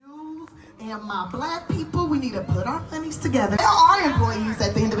and my black people, we need to put our monies together. There are employees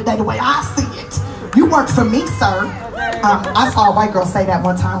at the end of the day, the way I see it. You work for me, sir. I saw a white girl say that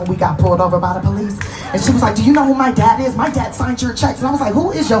one time when we got pulled over by the police. And she was like, do you know who my dad is? My dad signed your checks. And I was like,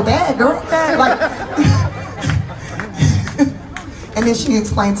 who is your dad, girl? Like, and then she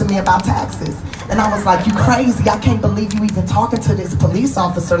explained to me about taxes. And I was like, you crazy. I can't believe you even talking to this police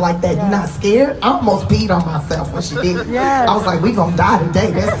officer like that. You not scared? I almost peed on myself when she did it. Yes. I was like, we gonna die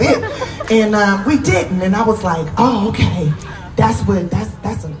today, that's it. And we didn't. And I was like, oh, okay. That's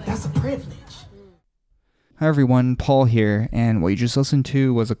a privilege. Hi everyone, Paul here, and what you just listened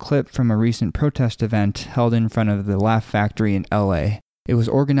to was a clip from a recent protest event held in front of the Laugh Factory in LA. It was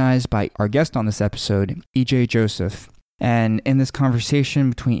organized by our guest on this episode, E.J. Joseph. And in this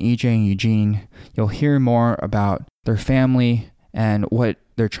conversation between E.J. and Eugene, you'll hear more about their family and what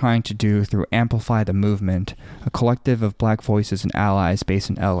they're trying to do through Amplify the Movement, a collective of Black voices and allies based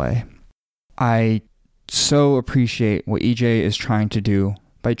in LA. I so appreciate what E.J. is trying to do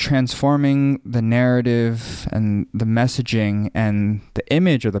by transforming the narrative and the messaging and the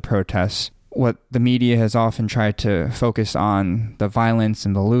image of the protests, what the media has often tried to focus on, the violence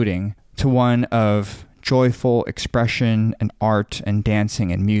and the looting, to one of joyful expression and art and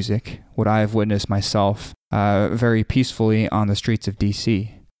dancing and music, what I have witnessed myself very peacefully on the streets of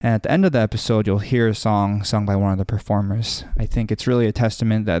DC. And at the end of the episode, you'll hear a song sung by one of the performers. I think it's really a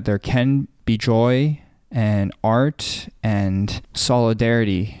testament that there can be joy and art and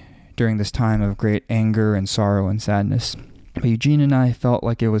solidarity during this time of great anger and sorrow and sadness. But Eugene and I felt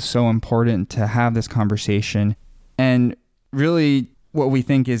like it was so important to have this conversation, and really what we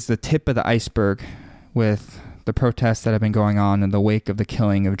think is the tip of the iceberg with the protests that have been going on in the wake of the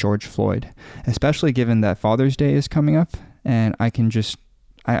killing of George Floyd, especially given that Father's Day is coming up, and I can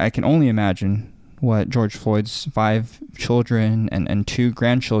only imagine what George Floyd's 5 children and 2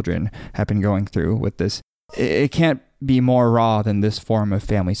 grandchildren have been going through with this. It can't be more raw than this form of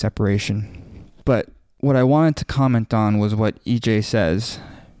family separation. But what I wanted to comment on was what EJ says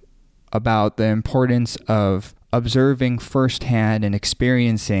about the importance of observing firsthand and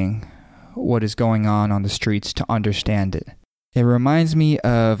experiencing what is going on the streets to understand it. It reminds me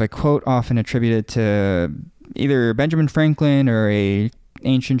of a quote often attributed to either Benjamin Franklin or a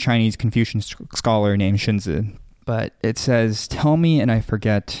ancient Chinese Confucian scholar named Xunzi. But it says, "Tell me and I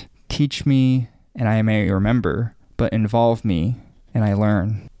forget, teach me and I may remember, but involve me and I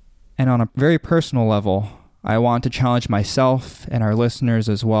learn." And on a very personal level, I want to challenge myself and our listeners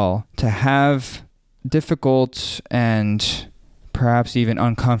as well to have difficult and perhaps even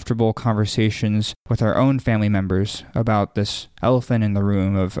uncomfortable conversations with our own family members about this elephant in the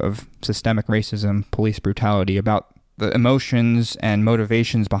room of systemic racism, police brutality, about the emotions and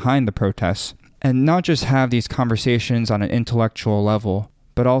motivations behind the protests, and not just have these conversations on an intellectual level,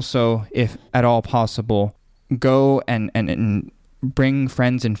 but also, if at all possible, go and bring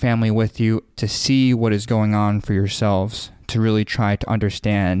friends and family with you to see what is going on for yourselves, to really try to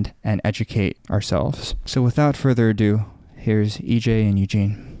understand and educate ourselves. So without further ado, here's EJ and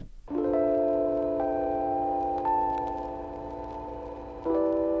Eugene.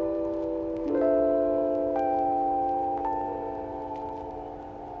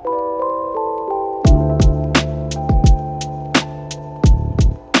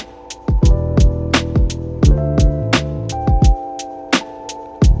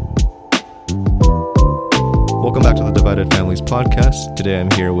 Welcome back to the Divided Families podcast. Today I'm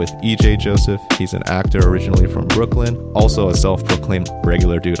here with E.J. Joseph. He's an actor originally from Brooklyn, also a self-proclaimed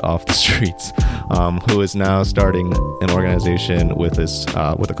regular dude off the streets, who is now starting an organization with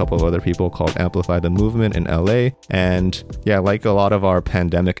a couple of other people called Amplify the Movement in LA. And yeah, like a lot of our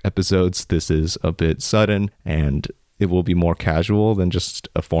pandemic episodes, this is a bit sudden and it will be more casual than just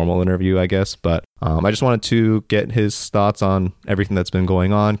a formal interview, I guess. But I just wanted to get his thoughts on everything that's been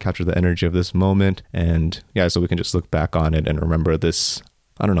going on, capture the energy of this moment, and yeah, so we can just look back on it and remember this,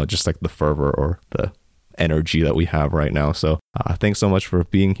 I don't know, just like the fervor or the energy that we have right now. So thanks so much for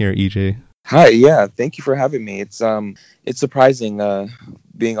being here, EJ. Hi, yeah, thank you for having me. It's surprising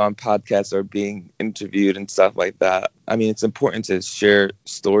being on podcasts or being interviewed and stuff like that. I mean, it's important to share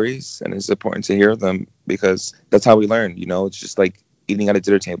stories and it's important to hear them because that's how we learn, you know. It's just like eating at a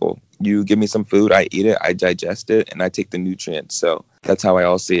dinner table. You give me some food, I eat it, I digest it, and I take the nutrients. So that's how I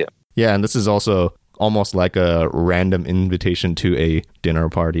all see it. Yeah, and this is also almost like a random invitation to a dinner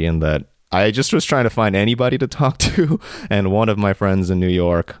party in that I just was trying to find anybody to talk to, and one of my friends in New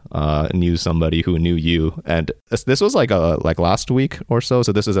York knew somebody who knew you, and this was like last week or so.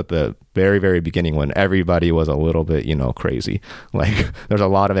 So this is at the very, very beginning when everybody was a little bit, crazy. Like there's a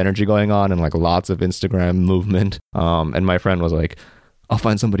lot of energy going on and like lots of Instagram movement. And my friend was like, I'll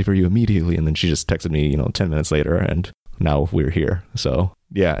find somebody for you immediately. And then she just texted me, 10 minutes later, and now we're here. So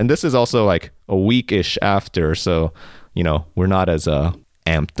yeah. And this is also like a week-ish after. So, we're not as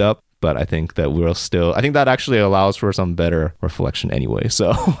amped up, but I think that I think that actually allows for some better reflection anyway.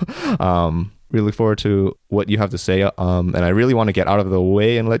 So, really look forward to what you have to say. And I really want to get out of the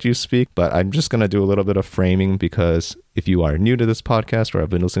way and let you speak, but I'm just going to do a little bit of framing, because if you are new to this podcast or have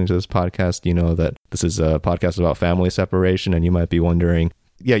been listening to this podcast, you know that this is a podcast about family separation, and you might be wondering,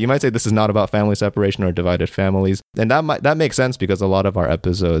 you might say this is not about family separation or divided families. And that makes sense, because a lot of our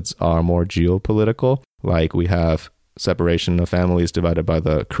episodes are more geopolitical. Like we have separation of families divided by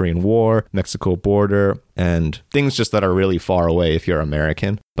the Korean War, Mexico border, and things just that are really far away if you're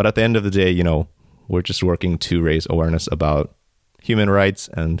American. But at the end of the day, we're just working to raise awareness about human rights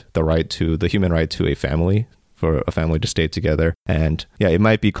and the human right to a family, for a family to stay together. And yeah, it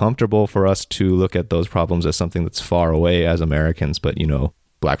might be comfortable for us to look at those problems as something that's far away as Americans, but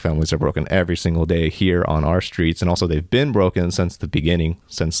Black families are broken every single day here on our streets. And also they've been broken since the beginning,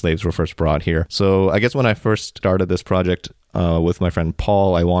 since slaves were first brought here. So I guess when I first started this project with my friend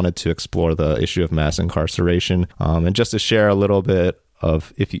Paul, I wanted to explore the issue of mass incarceration. And just to share a little bit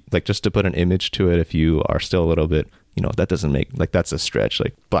of, just to put an image to it, if you are still a little bit, that doesn't make, that's a stretch.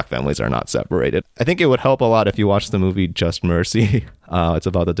 Like, Black families are not separated. I think it would help a lot if you watch the movie Just Mercy. It's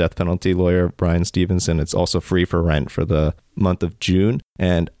about the death penalty lawyer, Bryan Stevenson. It's also free for rent for the month of June.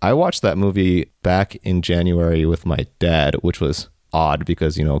 And I watched that movie back in January with my dad, which was odd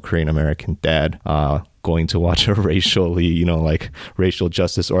because, Korean American dad, going to watch a racially, racial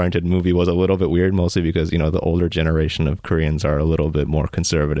justice oriented movie was a little bit weird, mostly because, the older generation of Koreans are a little bit more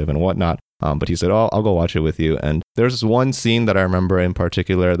conservative and whatnot. But he said, I'll go watch it with you. And there's one scene that I remember in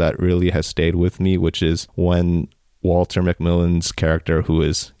particular that really has stayed with me, which is when Walter McMillan's character, who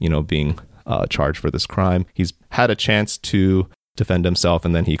is, being charged for this crime, he's had a chance to defend himself,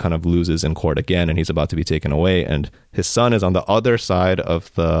 and then he kind of loses in court again, and he's about to be taken away. And his son is on the other side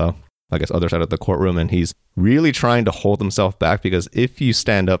of the courtroom, and he's really trying to hold himself back, because if you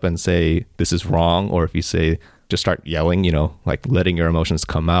stand up and say this is wrong, or if you say just start yelling, letting your emotions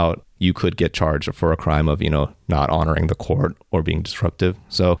come out, you could get charged for a crime of, not honoring the court or being disruptive.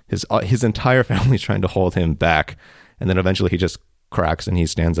 So his entire family's trying to hold him back. And then eventually he just cracks and he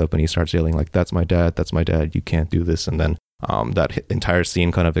stands up and he starts yelling that's my dad, you can't do this. And then that entire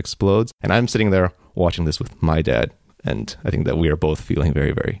scene kind of explodes. And I'm sitting there watching this with my dad. And I think that we are both feeling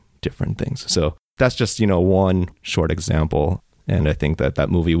very, very different things. So that's just, one short example. And I think that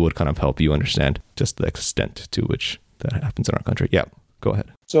movie would kind of help you understand just the extent to which that happens in our country. Yeah, go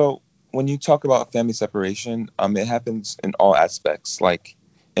ahead. So when you talk about family separation, it happens in all aspects. Like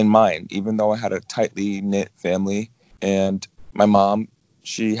in mine, even though I had a tightly knit family, and my mom,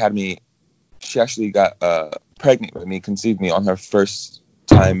 she actually got pregnant with me, conceived me on her first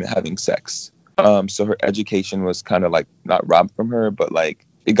time having sex. So her education was kind of not robbed from her, but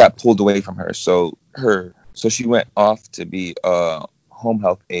it got pulled away from her. So she went off to be a home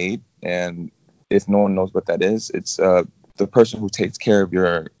health aide. And if no one knows what that is, it's the person who takes care of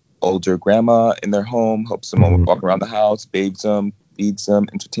your older grandma in their home, helps them walk around the house, bathes them, feeds them,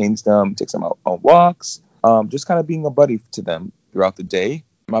 entertains them, takes them out on walks, just kind of being a buddy to them throughout the day.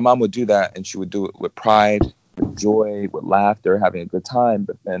 My mom would do that, and she would do it with pride, with joy, with laughter, having a good time.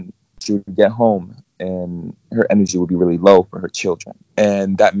 But then she would get home and her energy would be really low for her children.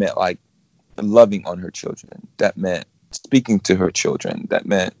 And that meant loving on her children. That meant speaking to her children. That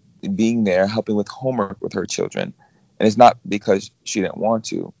meant being there, helping with homework with her children. And it's not because she didn't want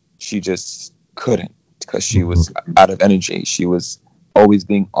to. She just couldn't, because she was out of energy. She was always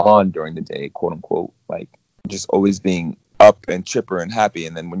being on during the day, quote unquote, just always being up and chipper and happy.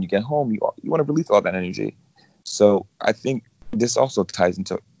 And then when you get home, you want to release all that energy. So I think this also ties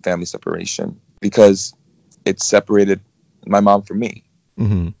into family separation, because it separated my mom from me.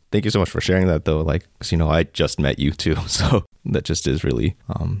 Mm-hmm. Thank you so much for sharing that, though. Because, I just met you too. So that just is really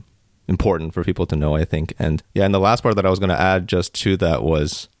important for people to know, I think. And yeah, and the last part that I was going to add just to that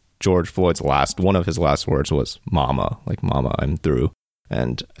was George Floyd's one of his last words was mama, mama, I'm through.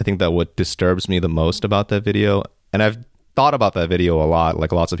 And I think that what disturbs me the most about that video, and I've thought about that video a lot,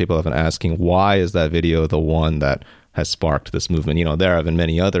 lots of people have been asking, why is that video the one that has sparked this movement? There have been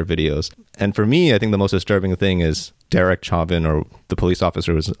many other videos. And for me, I think the most disturbing thing is Derek Chauvin, or the police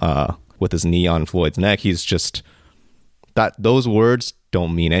officer, was with his knee on Floyd's neck. He's just, those words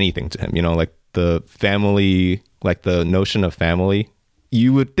don't mean anything to him. The family, the notion of family,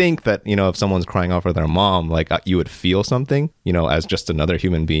 you would think that, if someone's crying out for their mom, you would feel something, as just another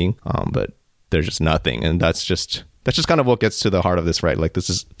human being. But there's just nothing. And that's just kind of what gets to the heart of this, right? This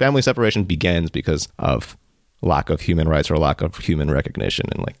is family separation begins because of lack of human rights or lack of human recognition,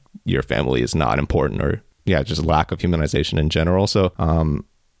 and like your family is not important, or just lack of humanization in general. So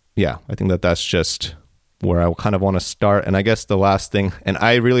I think that's just where I kind of want to start. And I guess the last thing, and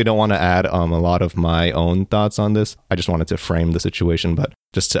I really don't want to add a lot of my own thoughts on this. I just wanted to frame the situation, but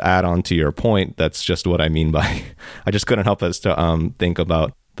just to add on to your point, that's just what I mean by, I just couldn't help us to think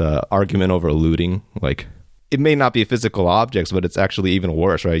about the argument over looting. Like, it may not be physical objects, but it's actually even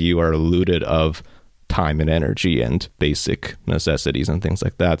worse, right? You are looted of time and energy and basic necessities and things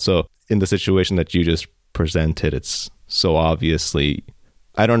like that. So in the situation that you just presented, it's so obviously,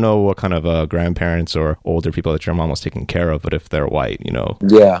 I don't know what kind of grandparents or older people that your mom was taking care of, but if they're white,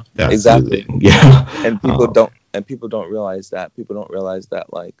 Yeah, exactly. Yeah. And people don't realize that. People don't realize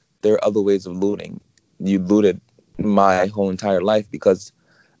that, like, there are other ways of looting. You looted my whole entire life because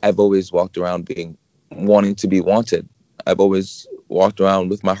I've always walked around wanting to be wanted. I've always walked around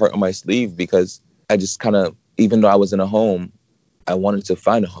with my heart on my sleeve because I just kind of, even though I was in a home, I wanted to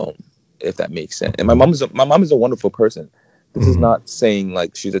find a home, if that makes sense. And my mom is a wonderful person. This is not saying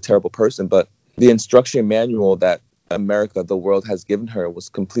like she's a terrible person, but the instruction manual that America, the world, has given her was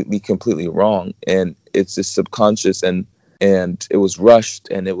completely wrong, and it's just subconscious, and it was rushed,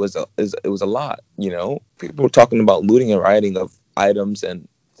 and it was a lot. People were talking about looting and rioting of items and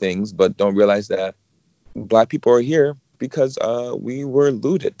things, but don't realize that Black people are here because we were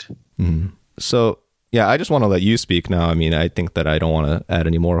looted. So I just want to let you speak now. I mean, I think that I don't want to add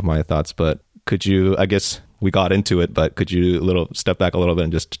any more of my thoughts, but could you, I guess we got into it, but could you step back a little bit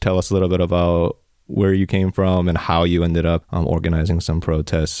and just tell us a little bit about where you came from and how you ended up organizing some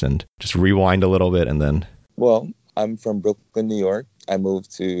protests, and just rewind a little bit and then. Well, I'm from Brooklyn, New York. I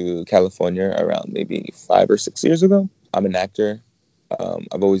moved to California around maybe 5 or 6 years ago. I'm an actor.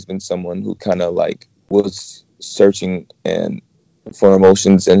 I've always been someone who kind of like was searching and for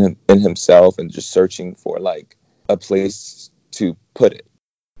emotions in himself, and just searching for like a place to put it.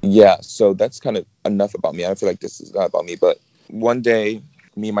 Yeah, so that's kind of enough about me. I feel like this is not about me, but one day,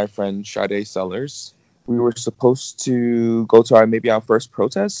 me and my friend Sade Sellers, we were supposed to go to our first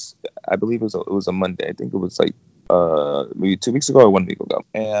protest. I believe it was a Monday. I think it was like maybe 2 weeks ago or 1 week ago,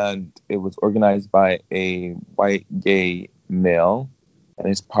 and it was organized by a white gay male and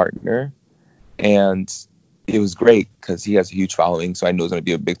his partner, and it was great because he has a huge following, so I knew it was going to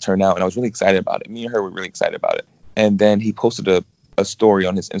be a big turnout, and I was really excited about it. Me and her were really excited about it. And then he posted a story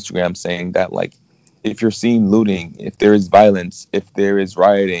on his Instagram saying that, like, if you're seeing looting, if there is violence, if there is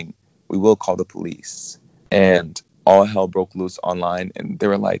rioting, we will call the police. And all hell broke loose online, and they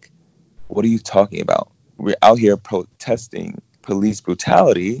were like, what are you talking about? We're out here protesting police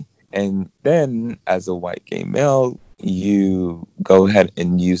brutality, and then as a white gay male, you go ahead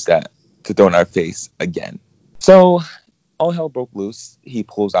and use that to throw in our face again. So all hell broke loose. He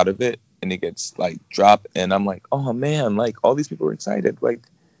pulls out of it, and it gets like dropped, and I'm like, oh man, like all these people are excited, like,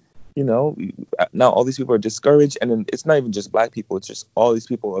 now all these people are discouraged, and then it's not even just Black people, it's just all these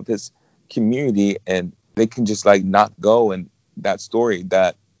people of his community, and they can just like not go, and that story,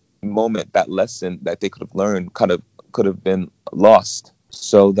 that moment, that lesson that they could have learned could have been lost.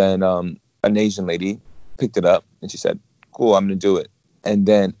 So then an Asian lady picked it up, and she said, cool, I'm gonna do it. And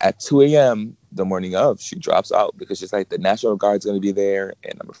then at 2 a.m. the morning of, she drops out because she's like, the National Guard's going to be there,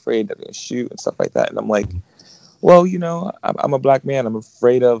 and I'm afraid they're going to shoot and stuff like that. And I'm like, well, I'm a Black man. I'm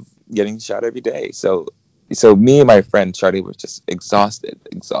afraid of getting shot every day. So me and my friend Charlie were just exhausted.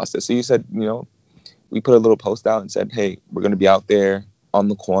 So you said, we put a little post out and said, hey, we're going to be out there on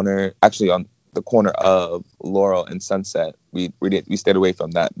the corner, actually on the corner of Laurel and Sunset. We stayed away from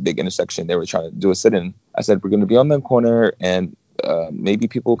that big intersection. They were trying to do a sit-in. I said, we're going to be on that corner, and maybe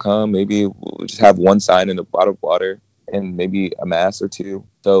people come, maybe we'll just have one sign and a bottle of water and maybe a mask or two.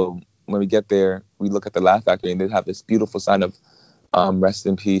 So when we get there, we look at the Laugh Factory, and they have this beautiful sign of rest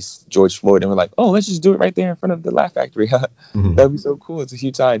in peace, George Floyd. And we're like, oh, let's just do it right there in front of the Laugh Factory. That'd be so cool. It's a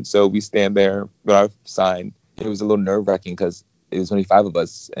huge sign. So we stand there with our sign. It was a little nerve-wracking because it was only 5 of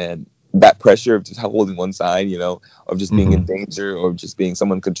us, and that pressure of just holding one sign, of just being in danger, or just being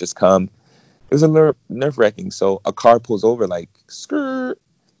someone could just come. It was a little nerve-wracking. So a car pulls over, like, skirt.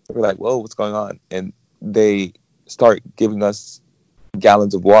 We're like, whoa, what's going on? And they start giving us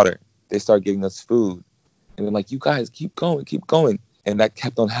gallons of water. They start giving us food. And they're like, you guys, keep going. And that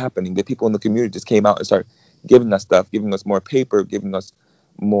kept on happening. The people in the community just came out and started giving us stuff, giving us more paper, giving us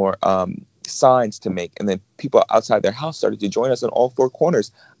more signs to make. And then people outside their house started to join us on all 4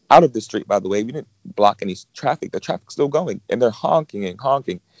 corners. Out of the street, by the way. We didn't block any traffic. The traffic's still going. And they're honking. And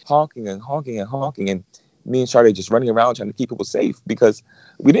me and Charlie just running around trying to keep people safe, because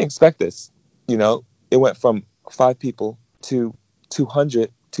we didn't expect this. It went from 5 people to 200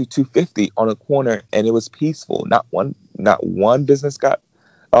 to 250 on a corner, and it was peaceful. Not one business got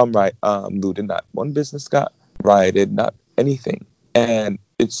looted, not one business got rioted, not anything. And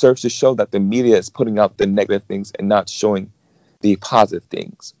it serves to show that the media is putting out the negative things and not showing the positive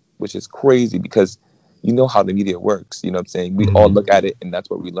things, which is crazy because you know how the media works. You know what I'm saying? We all look at it, and that's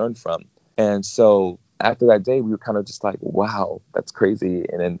what we learn from. And so after that day, we were kind of just like, wow, that's crazy.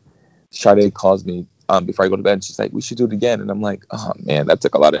 And then Sade calls me before I go to bed, and she's like, we should do it again. And I'm like, oh man, that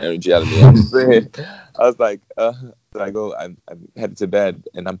took a lot of energy out of me. I was like, I'm headed to bed,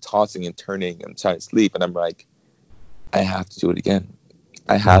 and I'm tossing and turning and trying to sleep, and I'm like, I have to do it again.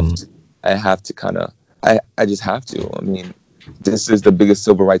 I have to I just have to. I mean, this is the biggest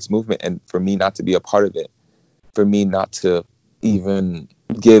civil rights movement, and for me not to be a part of it, for me not to even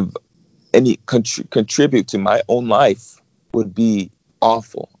give any contribute to my own life would be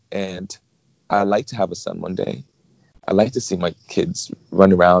awful. And I like to have a son one day. I like to see my kids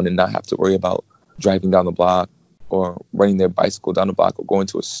run around and not have to worry about driving down the block or running their bicycle down the block or going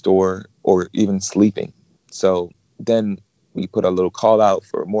to a store or even sleeping. So then we put a little call out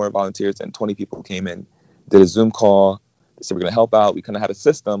for more volunteers, and 20 people came in, did a Zoom call. They said we're going to help out. We kind of had a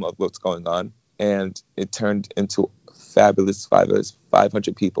system of what's going on, and it turned into fabulous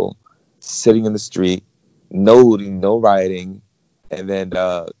 500 people sitting in the street, no looting, no rioting. And then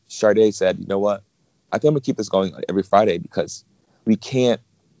Sade said, you know what? I think I'm going to keep this going every Friday because we can't,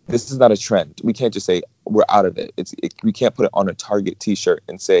 this is not a trend. We can't just say we're out of it. We can't put it on a Target t-shirt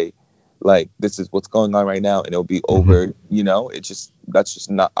and say, like, this is what's going on right now and it'll be over, you know? That's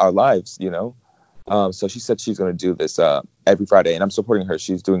just not our lives, you know? So she said she's going to do this every Friday, and I'm supporting her.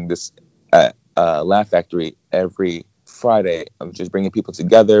 She's doing this at Laugh Factory every Friday. I'm just bringing people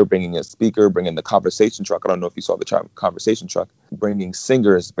together, bringing a speaker, bringing the conversation truck. I don't know if you saw the conversation truck, bringing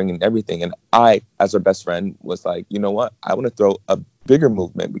singers, bringing everything. And I, as her best friend, was like, you know what? I want to throw a bigger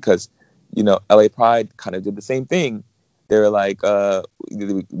movement because, you know, LA Pride kind of did the same thing. They were like, we're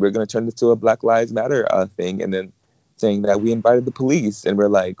going to turn this to a Black Lives Matter thing. And then saying that we invited the police, and we're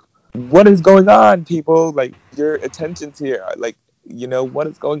like, what is going on, people? Like, your attention's here. Like, you know, what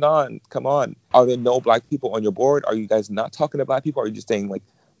is going on? Come on. Are there no Black people on your board? Are you guys not talking to Black people? Are you just saying, like,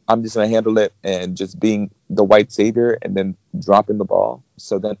 I'm just going to handle it and just being the white savior and then dropping the ball?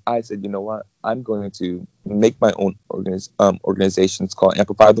 So then I said, you know what? I'm going to make my own organization. It's called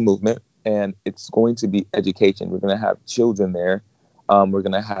Amplify the Movement. And it's going to be education. We're going to have children there. We're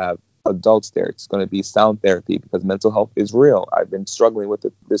going to have adults there. It's going to be sound therapy because mental health is real. I've been struggling with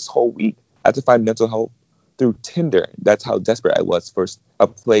it this whole week. I had to find mental health through Tinder. That's how desperate I was for a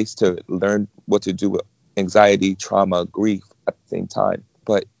place to learn what to do with anxiety, trauma, grief at the same time.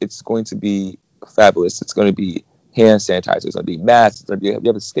 But it's going to be fabulous. It's going to be hand sanitizer. It's going to be masks. It's going to be, we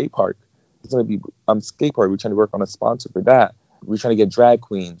have a skate park. It's going to be skate park. We're trying to work on a sponsor for that. We're trying to get drag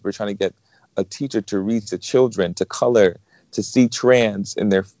queens. We're trying to get a teacher to read to children, to color, to see trans in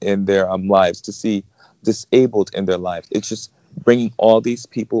their lives, to see disabled in their lives. It's just bringing all these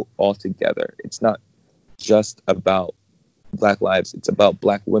people all together. It's not just about Black lives. It's about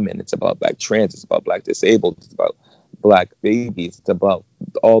Black women. It's about Black trans. It's about Black disabled. It's about Black babies. It's about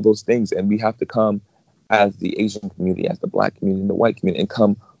all those things. And we have to come as the Asian community, as the Black community, and the white community, and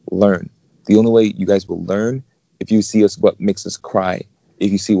come learn. The only way you guys will learn if you see us, what makes us cry,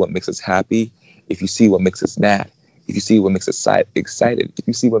 if you see what makes us happy, if you see what makes us mad, if you see what makes us excited, if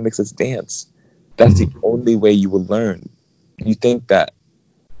you see what makes us dance. That's the only way you will learn. You think that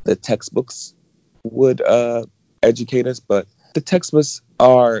the textbooks would educate us, but the textbooks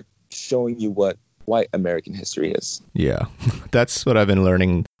are showing you what white American history is. Yeah, that's what I've been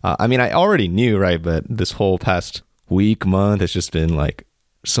learning. I mean, I already knew, right? But this whole past week, month, has just been like,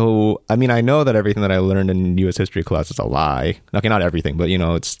 so, I mean, I know that everything that I learned in U.S. history class is a lie. Okay, not everything, but, you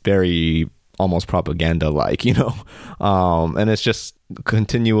know, it's very almost propaganda-like, you know? And it's just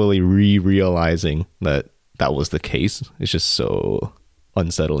continually realizing that that was the case. It's just so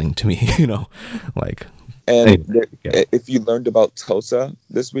unsettling to me, you know? Like, and if you learned about Tulsa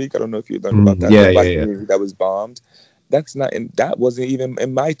this week, I don't know if you learned about that. Community that was bombed. That wasn't even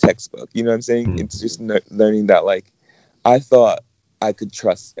in my textbook. You know what I'm saying? It's just learning that, like, I thought I could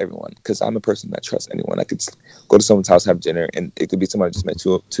trust everyone because I'm a person that trusts anyone. I could go to someone's house, have dinner, and it could be someone I just met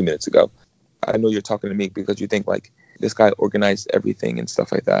two minutes ago. I know you're talking to me because you think, like, this guy organized everything and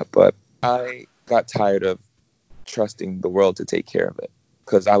stuff like that. But I got tired of trusting the world to take care of it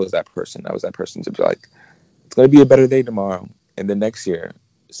because I was that person. I was that person to be like, it's going to be a better day tomorrow. And the next year,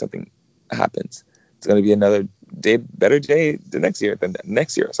 something happens. It's going to be another day, better day the next year. Then the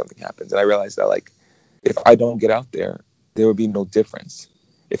next year, something happens. And I realized that, like, if I don't get out there will be no difference.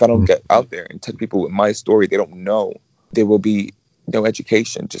 If I don't get out there and touch people with my story, they don't know. There will be no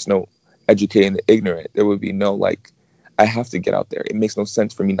education, just no educating the ignorant. There would be no like, I have to get out there. It makes no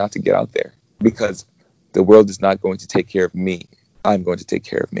sense for me not to get out there because the world is not going to take care of me. I'm going to take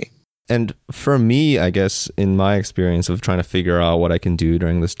care of me. And for me, I guess in my experience of trying to figure out what I can do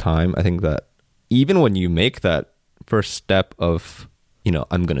during this time, I think that even when you make that first step of,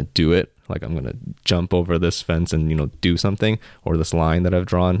 I'm going to do it, like I'm going to jump over this fence and, do something, or this line that I've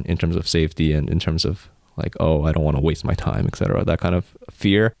drawn in terms of safety and in terms of like, oh, I don't want to waste my time, etc. That kind of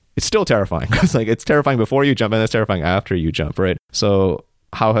fear. It's still terrifying because like it's terrifying before you jump and it's terrifying after you jump, right? So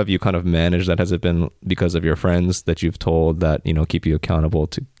how have you kind of managed that? Has it been because of your friends that you've told that, keep you accountable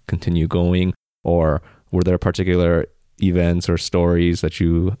to continue going? Or were there particular events or stories that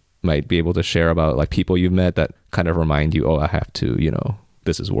you might be able to share about like people you've met that kind of remind you, oh, I have to,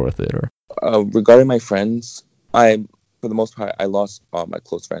 this is worth it? Or regarding my friends, for the most part, I lost all my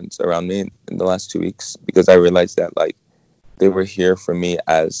close friends around me in the last 2 weeks because I realized that like they were here for me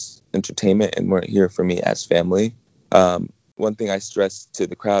as entertainment and weren't here for me as family. One thing I stress to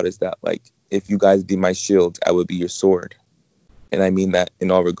the crowd is that like, if you guys be my shield, I will be your sword. And I mean that in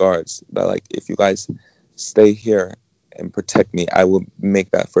all regards. But like, if you guys stay here and protect me, I will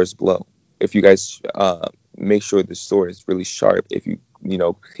make that first blow. If you guys make sure the sword is really sharp, if you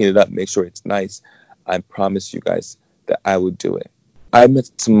clean it up, make sure it's nice, I promise you guys that I would do it. I met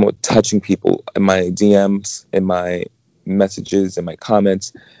some more touching people in my DMs, in my messages, in my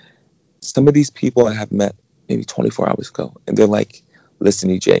comments. Some of these people I have met maybe 24 hours ago, and they're like, listen,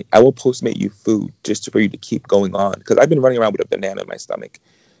 EJ, I will Postmate you food just for you to keep going on. Because I've been running around with a banana in my stomach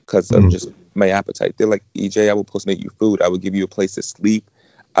because of just my appetite. They're like, EJ, I will Postmate you food. I will give you a place to sleep.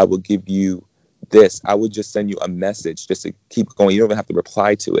 I will give you this. I would just send you a message just to keep going. You don't even have to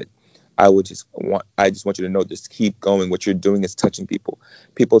reply to it. I just want you to know, just keep going. What you're doing is touching people.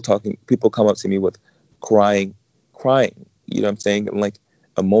 People come up to me with crying, you know what I'm saying? And like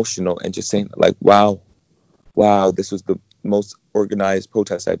emotional and just saying like, wow, this was the most organized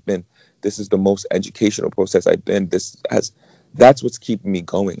protest I've been. This is the most educational protest I've been. That's what's keeping me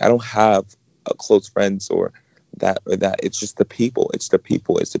going. I don't have a close friends or that. It's just the people. It's the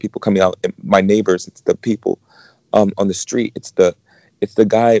people coming out. My neighbors. It's the people on the street. It's the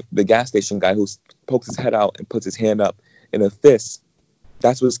guy, the gas station guy who pokes his head out and puts his hand up in a fist.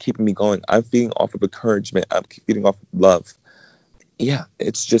 That's what's keeping me going. I'm feeding off of encouragement. I'm feeding off of love. Yeah,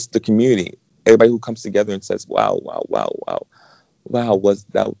 it's just the community. Everybody who comes together and says, wow, was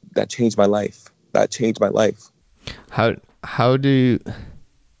that changed my life. That changed my life. How do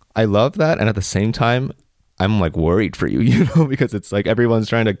I love that, and at the same time I'm like worried for you, because it's like everyone's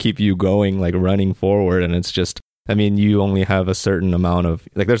trying to keep you going, like running forward, and it's just, I mean, you only have a certain amount of,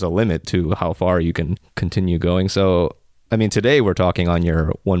 like, there's a limit to how far you can continue going. So, I mean, today we're talking on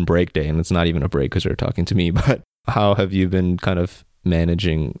your one break day, and it's not even a break because you're talking to me, but how have you been kind of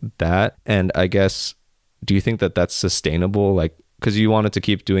managing that? And I guess, do you think that that's sustainable? Like, because you wanted to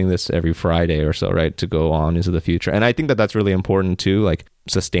keep doing this every Friday or so, right? To go on into the future. And I think that that's really important too, like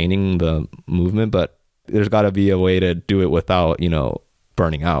sustaining the movement, but there's got to be a way to do it without,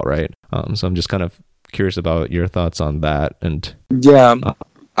 burning out, right? So I'm just kind of curious about your thoughts on that. And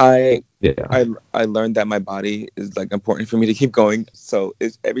I learned that my body is like important for me to keep going. So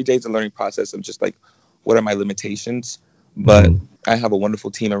every day is a learning process of just like, what are my limitations? But I have a wonderful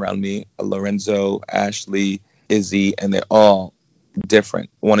team around me, Lorenzo, Ashley, Izzy, and they're all different.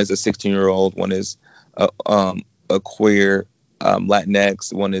 One is a 16-year-old, one is a queer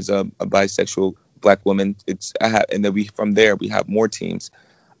Latinx, one is a bisexual Black woman. And then from there we have more teams.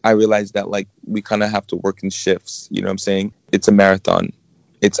 I realized that like we kind of have to work in shifts. You know what I'm saying? It's a marathon.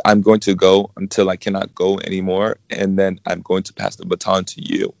 I'm going to go until I cannot go anymore, and then I'm going to pass the baton to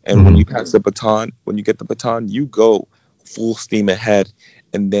you. And when you pass the baton, when you get the baton, you go full steam ahead,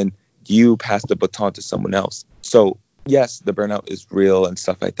 and then you pass the baton to someone else. So yes, the burnout is real and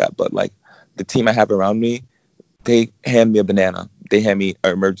stuff like that, but like the team I have around me, they hand me a banana, they hand me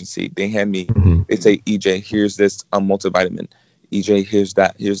an emergency, they hand me, they say, EJ, here's this multivitamin, EJ, here's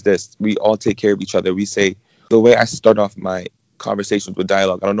that, here's this. We all take care of each other. We say, the way I start off my conversations with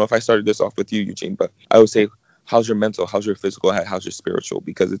dialogue, I don't know if I started this off with you, Eugene, but I would say, how's your mental, how's your physical, how's your spiritual?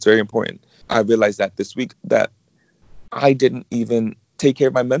 Because it's very important. I realized that this week that I didn't even take care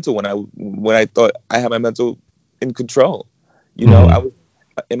of my mental when I thought I had my mental in control. I was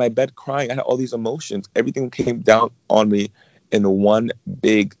in my bed crying. I had all these emotions. Everything came down on me in one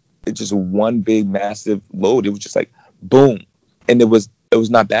big massive load. It was just like boom, and it was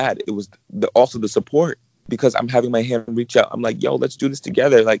not bad. It was also the support, because I'm having my hand reach out. I'm like, yo, let's do this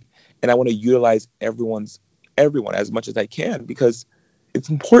together. Like, and I want to utilize everyone as much as I can, because it's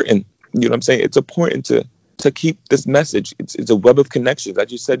important. You know what I'm saying? It's important to to keep this message. It's a web of connections.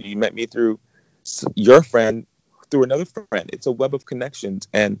 As you said, you met me through your friend, through another friend. It's a web of connections.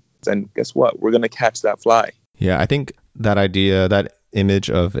 And guess what? We're going to catch that fly. Yeah, I think that idea, that image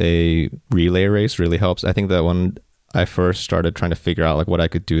of a relay race really helps. I think that when I first started trying to figure out like what I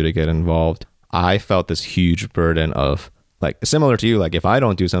could do to get involved, I felt this huge burden of like, similar to you, like if I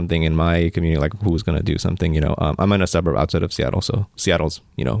don't do something in my community, like who's going to do something, I'm in a suburb outside of Seattle. So Seattle's,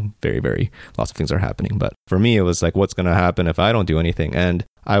 very, very, lots of things are happening. But for me, it was like, what's going to happen if I don't do anything? And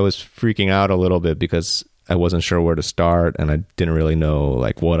I was freaking out a little bit because I wasn't sure where to start and I didn't really know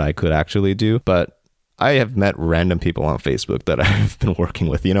like what I could actually do. But I have met random people on Facebook that I've been working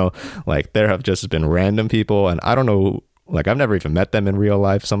with, like there have just been random people and I don't know, like I've never even met them in real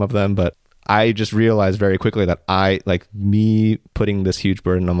life, some of them, but I just realized very quickly that me putting this huge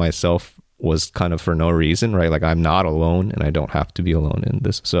burden on myself was kind of for no reason, right? Like I'm not alone and I don't have to be alone in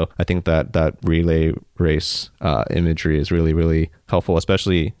this. So I think that relay race imagery is really, really helpful,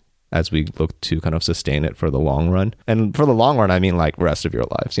 especially as we look to kind of sustain it for the long run. And for the long run, I mean like rest of your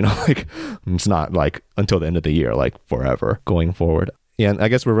lives, like it's not like until the end of the year, like forever going forward. Yeah, and I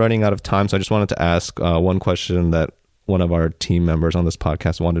guess we're running out of time. So I just wanted to ask one question that one of our team members on this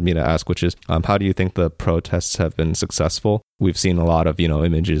podcast wanted me to ask, which is, how do you think the protests have been successful? We've seen a lot of,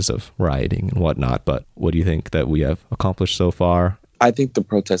 images of rioting and whatnot, but what do you think that we have accomplished so far? I think the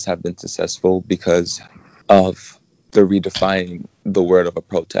protests have been successful because of the redefining the word of a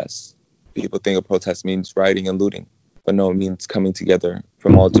protest. People think a protest means rioting and looting, but no, it means coming together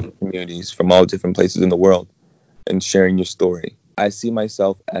from all different communities, from all different places in the world and sharing your story. I see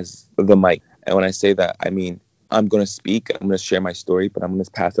myself as the mic. And when I say that, I mean, I'm going to speak, I'm going to share my story, but I'm going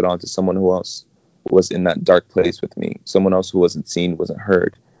to pass it on to someone who else was in that dark place with me, someone else who wasn't seen, wasn't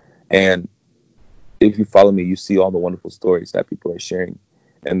heard. And if you follow me, you see all the wonderful stories that people are sharing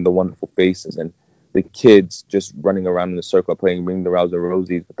and the wonderful faces and the kids just running around in a circle playing Ring the Rousey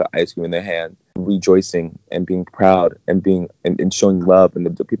Rosies with the ice cream in their hand, rejoicing and being proud and and showing love, and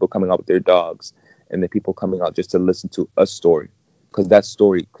the people coming out with their dogs and the people coming out just to listen to a story, because that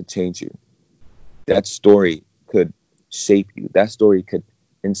story could change you. That story could shape you. That story could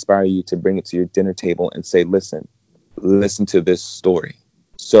inspire you to bring it to your dinner table and say, listen to this story.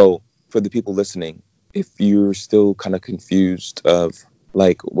 So for the people listening, if you're still kind of confused of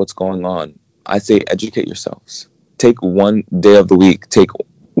like what's going on, I say educate yourselves. Take one day of the week, take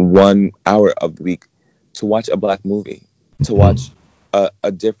 1 hour of the week to watch a Black movie, to watch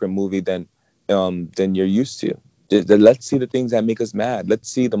a different movie than you're used to. Let's see the things that make us mad. Let's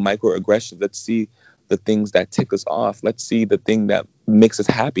see the microaggressions. Let's see the things that tick us off. Let's see the thing that makes us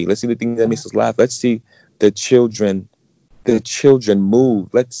happy. Let's see the thing that makes us laugh. Let's see the children move.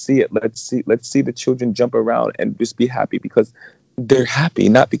 Let's see it. Let's see the children jump around and just be happy because they're happy,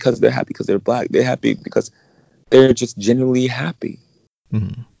 not because they're happy because they're Black. They're happy because they're just genuinely happy.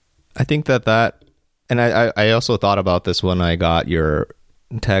 Mm-hmm. I think that, and I also thought about this when I got your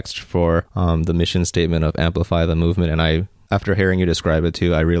text for the mission statement of Amplify the Movement, and after hearing you describe it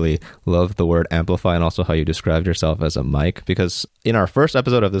too, I really love the word amplify and also how you described yourself as a mic, because in our first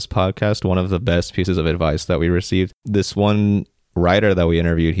episode of this podcast, one of the best pieces of advice that we received, this one writer that we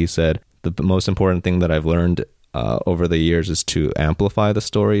interviewed, he said, the most important thing that I've learned over the years is to amplify the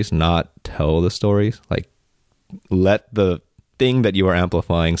stories, not tell the stories. Like, let the thing that you are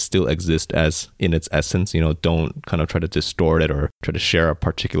amplifying still exist as in its essence. Don't kind of try to distort it or try to share a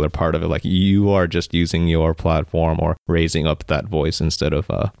particular part of it. Like, you are just using your platform or raising up that voice instead of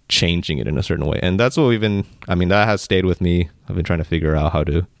changing it in a certain way. And that's what that has stayed with me. I've been trying to figure out how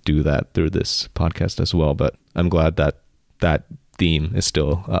to do that through this podcast as well. But I'm glad that theme is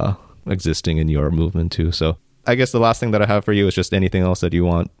still existing in your movement too. So I guess the last thing that I have for you is just anything else that you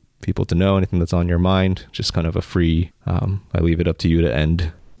want people to know, anything that's on your mind, just kind of a free, I leave it up to you to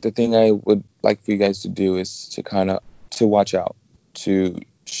end. The thing I would like for you guys to do is to watch out, to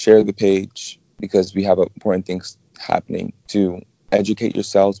share the page, because we have important things happening, to educate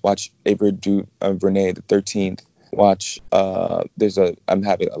yourselves, watch Ava DuVernay the 13th, watch, I'm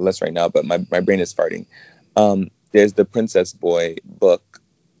having a list right now, but my brain is farting. There's the Princess Boy book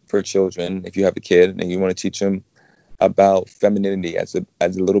for children, if you have a kid and you want to teach them about femininity as a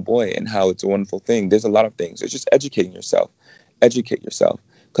little boy and how it's a wonderful thing. There's a lot of things. It's just educating yourself. Educate yourself.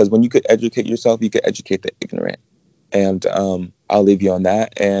 Because when you could educate yourself, you could educate the ignorant. And I'll leave you on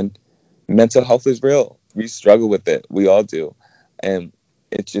that. And mental health is real. We struggle with it. We all do. And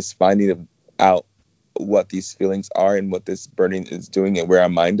it's just finding out what these feelings are and what this burden is doing and where our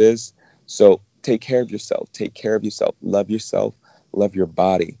mind is. So take care of yourself. Take care of yourself. Love yourself. Love your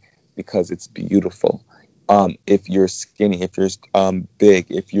body, because it's beautiful. If you're skinny, if you're big,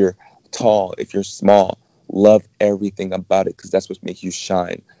 if you're tall, if you're small, love everything about it, because that's what makes you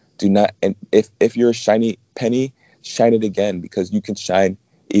shine. Do not, and if you're a shiny penny, shine it again, because you can shine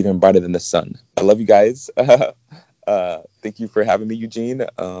even brighter than the sun. I love you guys. Thank you for having me, Eugene,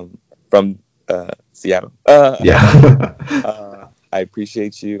 from Seattle. I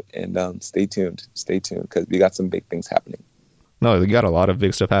appreciate you, and stay tuned, because we got some big things happening. No, you got a lot of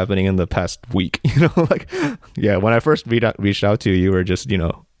big stuff happening in the past week. When I first reached out to you, you were just,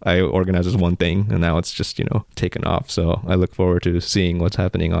 I organized this one thing, and now it's just, taken off. So I look forward to seeing what's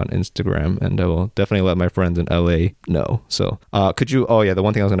happening on Instagram, and I will definitely let my friends in LA know. So could you, the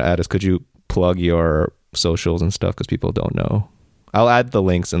one thing I was going to add is, could you plug your socials and stuff, because people don't know? I'll add the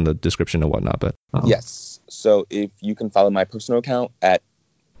links in the description and whatnot, but. Yes. So if you can follow my personal account at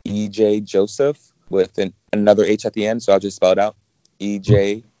EJ Joseph with another H at the end. So I'll just spell it out.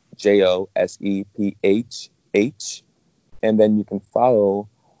 EJJOSEPH. And then you can follow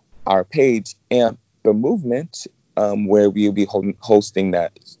our page, AMP the Movement, where we'll be hosting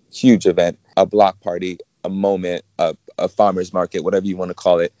that huge event, a block party, a moment, a farmer's market, whatever you want to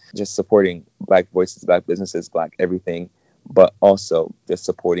call it, just supporting Black voices, Black businesses, Black everything, but also just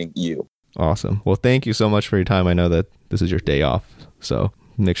supporting you. Awesome. Well, thank you so much for your time. I know that this is your day off, so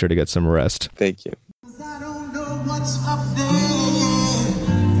make sure to get some rest. Thank you. I don't know what's up there,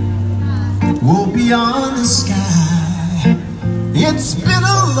 woe beyond the sky. It's been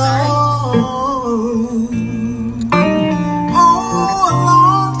a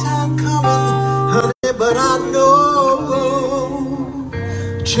long time coming, honey, but I know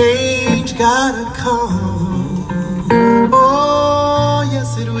change gotta come.